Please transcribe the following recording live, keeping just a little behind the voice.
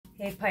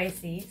Hey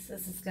Pisces,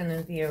 this is going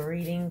to be a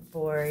reading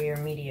for your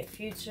immediate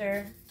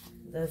future,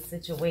 the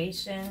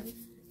situation,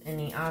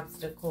 any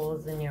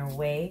obstacles in your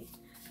way,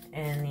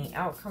 and the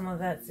outcome of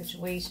that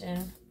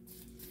situation.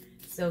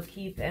 So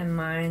keep in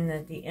mind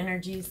that the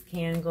energies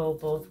can go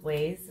both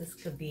ways. This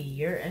could be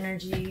your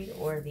energy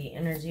or the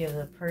energy of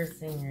the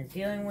person you're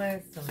dealing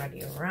with,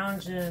 somebody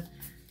around you.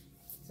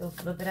 So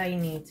flip it how you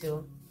need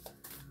to.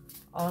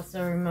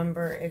 Also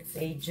remember, it's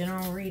a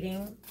general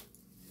reading.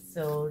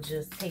 So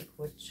just take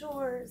what's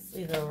yours,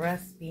 leave the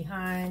rest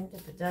behind.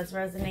 If it does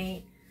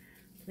resonate,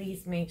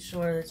 please make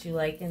sure that you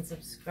like and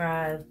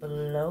subscribe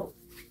below.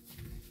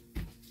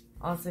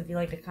 Also, if you'd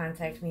like to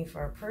contact me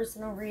for a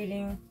personal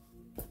reading,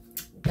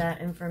 that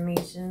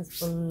information's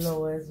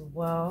below as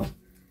well.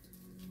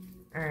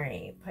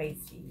 Alright,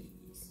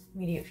 Pisces,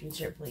 immediate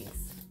future,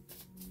 please.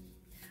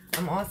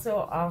 I'm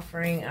also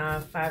offering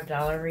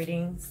 $5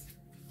 readings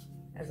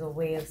as a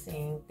way of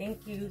saying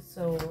thank you.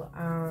 So,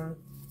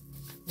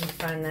 you can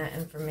find that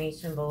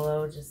information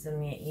below. Just send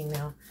me an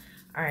email.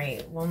 All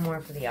right, one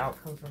more for the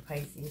outcome for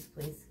Pisces,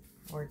 please.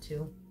 Or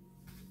two.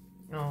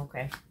 Oh,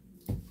 okay.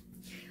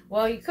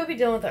 Well, you could be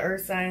dealing with the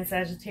earth sign.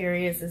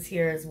 Sagittarius is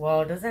here as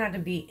well. It doesn't have to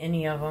be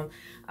any of them.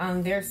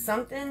 There's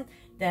something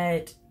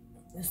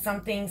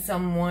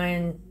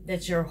someone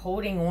that you're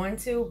holding on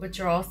to, but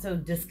you're also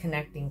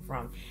disconnecting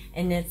from.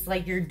 And it's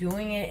like you're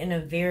doing it in a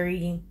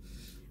very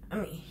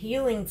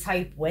healing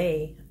type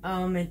way.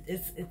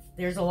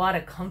 There's a lot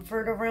of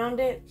comfort around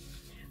it.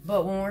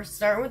 But when we're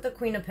starting with the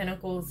Queen of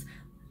Pentacles,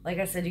 like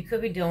I said, you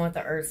could be dealing with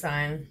the earth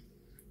sign.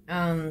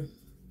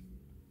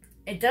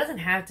 It doesn't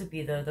have to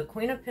be, though. The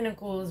Queen of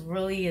Pentacles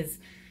really is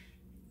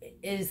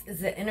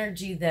the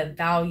energy that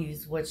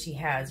values what she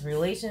has.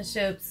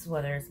 Relationships,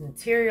 whether it's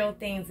material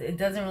things, it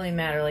doesn't really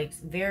matter. Like,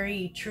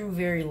 very true,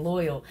 very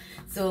loyal.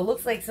 So it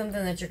looks like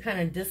something that you're kind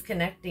of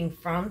disconnecting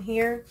from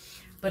here,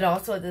 but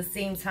also at the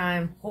same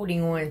time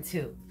holding on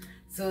to.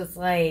 So it's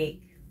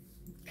like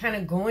kind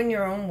of going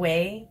your own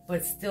way,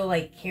 but still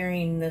like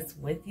carrying this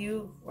with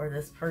you, or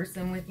this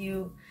person with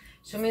you.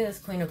 Show me this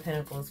Queen of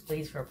Pentacles,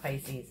 please, for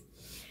Pisces.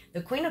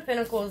 The Queen of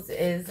Pentacles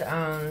is,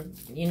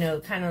 you know,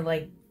 kind of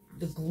like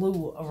the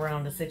glue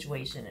around the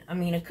situation. I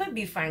mean, it could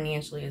be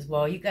financially as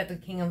well. You got the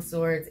King of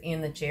Swords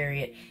and the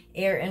Chariot.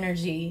 Air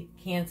energy,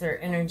 Cancer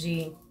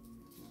energy.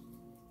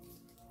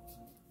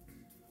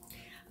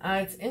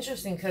 It's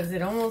interesting because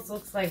it almost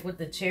looks like with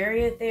the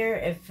Chariot there,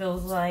 it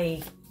feels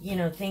like, you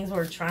know, things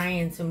were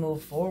trying to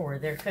move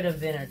forward. There could have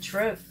been a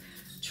trip,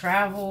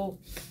 travel,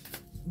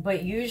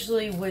 but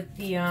usually with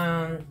the,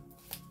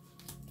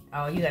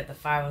 oh, you got the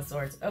Five of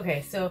Swords.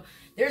 Okay, so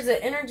there's an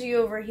energy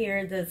over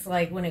here that's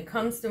like when it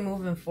comes to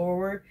moving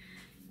forward,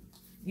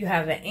 you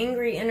have an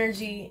angry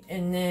energy,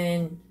 and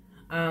then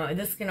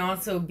this can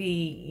also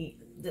be,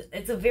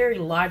 it's a very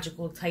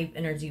logical type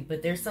energy,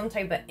 but there's some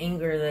type of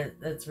anger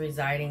that's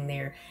residing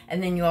there.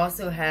 And then you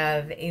also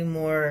have a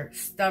more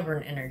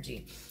stubborn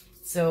energy.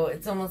 So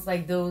it's almost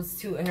like those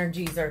two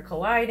energies are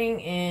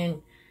colliding,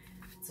 and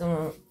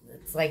so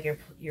it's like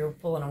you're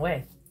pulling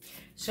away.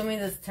 Show me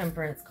this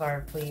Temperance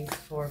card, please,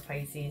 for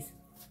Pisces.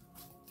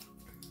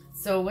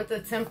 So with the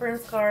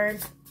Temperance card,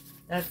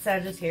 that's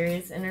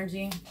Sagittarius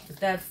energy,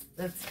 but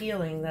that's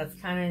healing. That's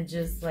kind of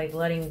just like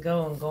letting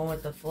go and going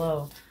with the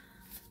flow.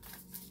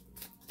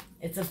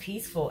 It's a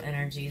peaceful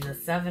energy. The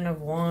Seven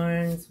of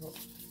Wands.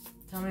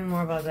 Tell me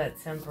more about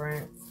that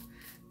Temperance.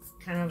 It's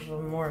kind of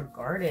a more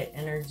guarded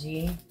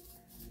energy.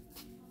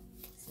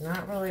 It's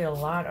not really a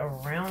lot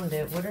around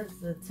it. What is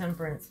the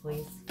Temperance,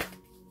 please?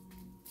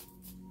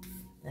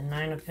 The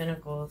Nine of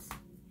Pentacles.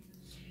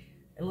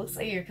 It looks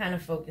like you're kind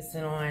of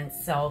focusing on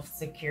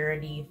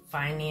self-security,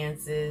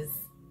 finances.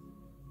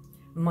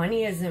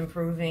 Money is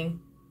improving.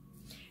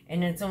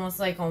 And it's almost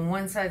like on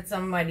one side,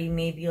 somebody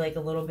may be like a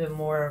little bit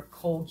more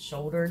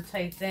cold-shouldered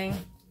type thing.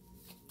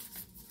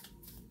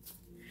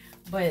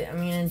 But, I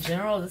mean, in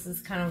general, this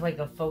is kind of like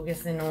a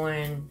focusing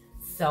on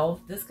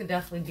self. This could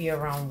definitely be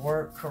around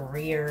work,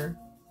 career.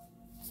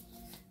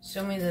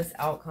 Show me this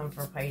outcome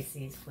for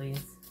Pisces,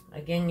 please.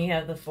 Again, you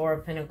have the Four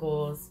of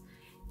Pentacles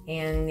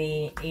and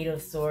the Eight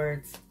of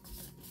Swords.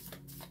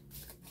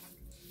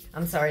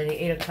 I'm sorry,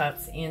 the Eight of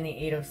Cups and the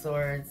Eight of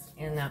Swords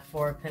and that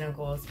Four of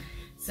Pentacles.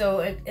 So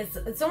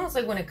it's almost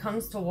like when it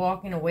comes to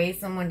walking away,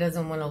 someone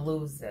doesn't want to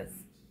lose this.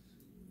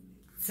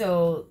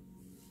 So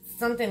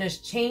something is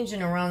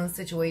changing around the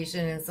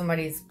situation, and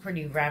somebody's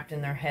pretty wrapped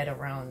in their head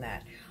around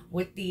that.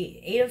 With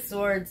the Eight of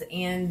Swords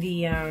and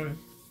the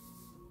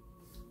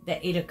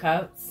Eight of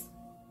Cups,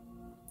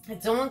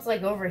 it's almost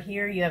like over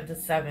here you have the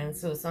Seven.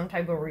 So some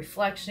type of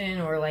reflection,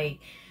 or like,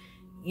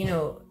 you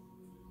know,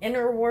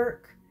 inner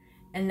work.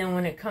 And then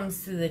when it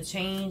comes to the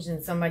change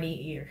and somebody,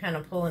 you're kind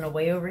of pulling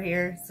away over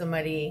here,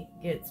 somebody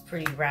gets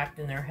pretty wrapped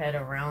in their head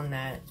around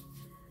that.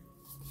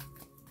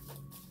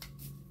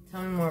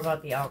 Tell me more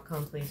about the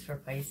outcome, please, for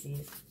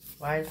Pisces.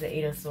 Why is the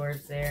Eight of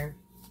Swords there?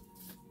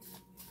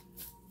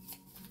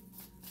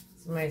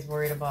 Somebody's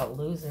worried about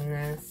losing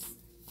this.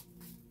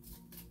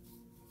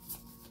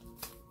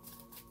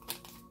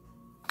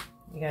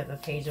 You got the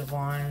Page of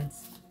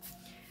Wands.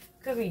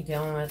 could be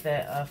dealing with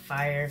a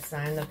fire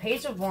sign. The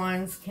Page of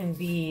Wands can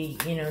be,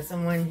 you know,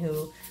 someone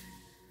who,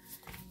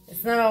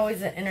 it's not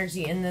always an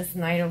energy in this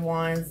Knight of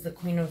Wands, the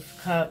Queen of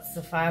Cups,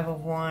 the Five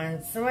of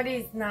Wands.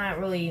 Somebody's not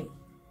really,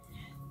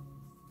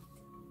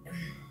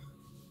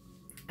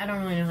 I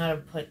don't really know how to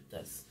put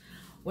this.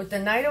 With the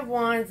Knight of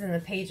Wands and the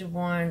Page of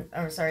Wands,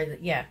 or sorry,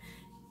 yeah,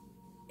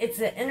 it's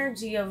an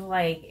energy of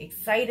like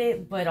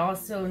excited, but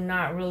also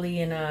not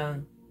really in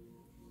a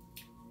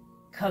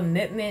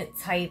commitment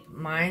type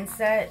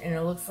mindset. And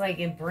it looks like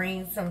it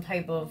brings some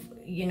type of,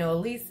 you know,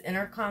 at least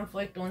inner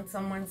conflict on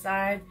someone's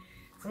side.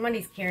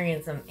 Somebody's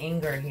carrying some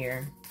anger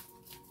here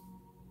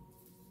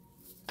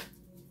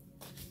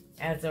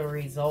as a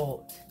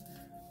result.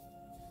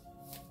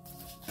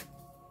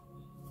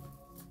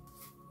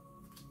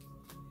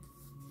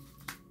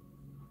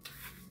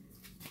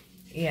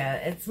 Yeah,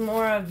 it's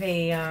more of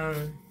a,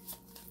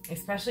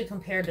 especially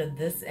compared to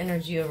this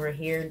energy over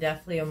here,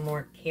 definitely a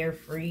more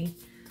carefree,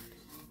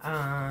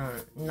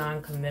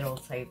 non-committal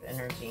type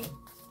energy.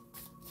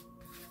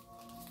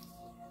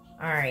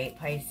 Alright,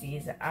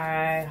 Pisces,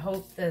 I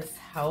hope this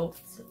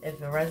helped.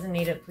 If it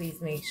resonated, please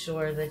make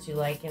sure that you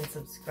like and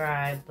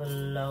subscribe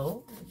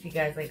below. If you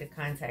guys like to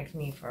contact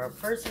me for a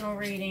personal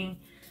reading,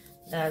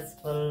 that's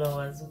below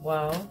as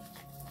well.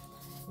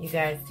 You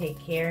guys take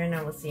care, and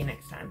I will see you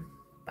next time.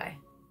 Bye.